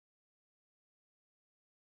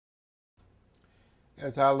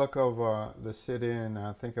As I look over the city and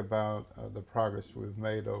I think about the progress we've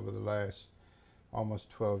made over the last almost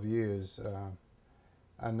 12 years,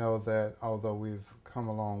 I know that although we've come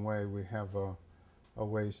a long way, we have a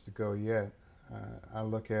ways to go yet. I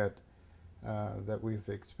look at that we've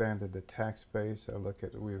expanded the tax base. I look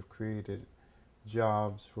at we've created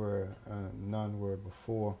jobs where none were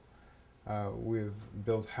before. We've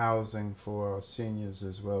built housing for our seniors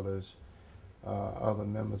as well as other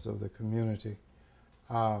members of the community.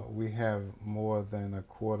 We have more than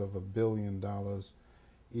 $250 million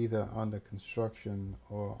either under construction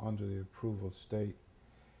or under the approval state.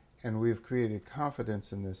 And we've created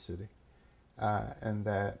confidence in this city, and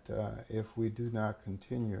that if we do not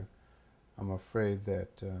continue, I'm afraid that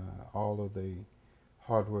all of the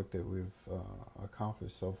hard work that we've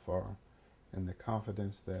accomplished so far and the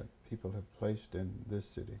confidence that people have placed in this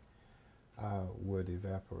city would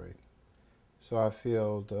evaporate. So I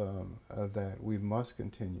feel that we must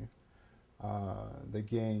continue. The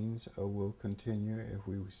gains will continue if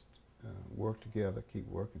we work together, keep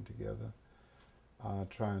working together,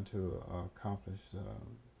 trying to accomplish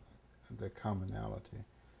the commonality,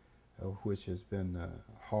 which has been the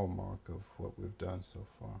hallmark of what we've done so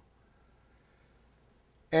far.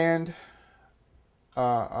 And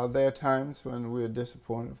are there times when we're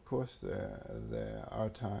disappointed? Of course, there are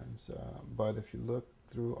times. But if you look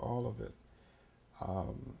through all of it,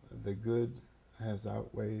 the good has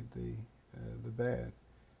outweighed the bad.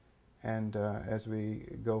 And as we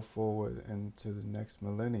go forward into the next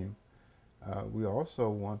millennium, we also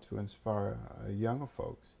want to inspire younger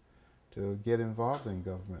folks to get involved in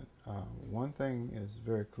government. One thing is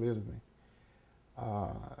very clear to me.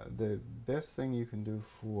 The best thing you can do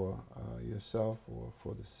for yourself or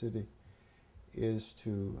for the city is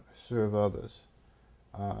to serve others.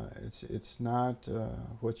 It's not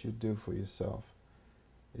what you do for yourself.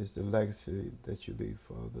 It's the legacy that you leave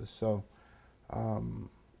for others. So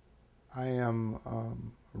I am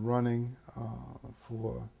running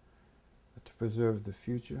to preserve the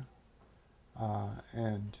future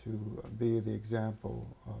and to be the example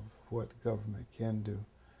of what government can do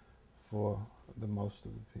for the most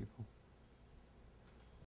of the people.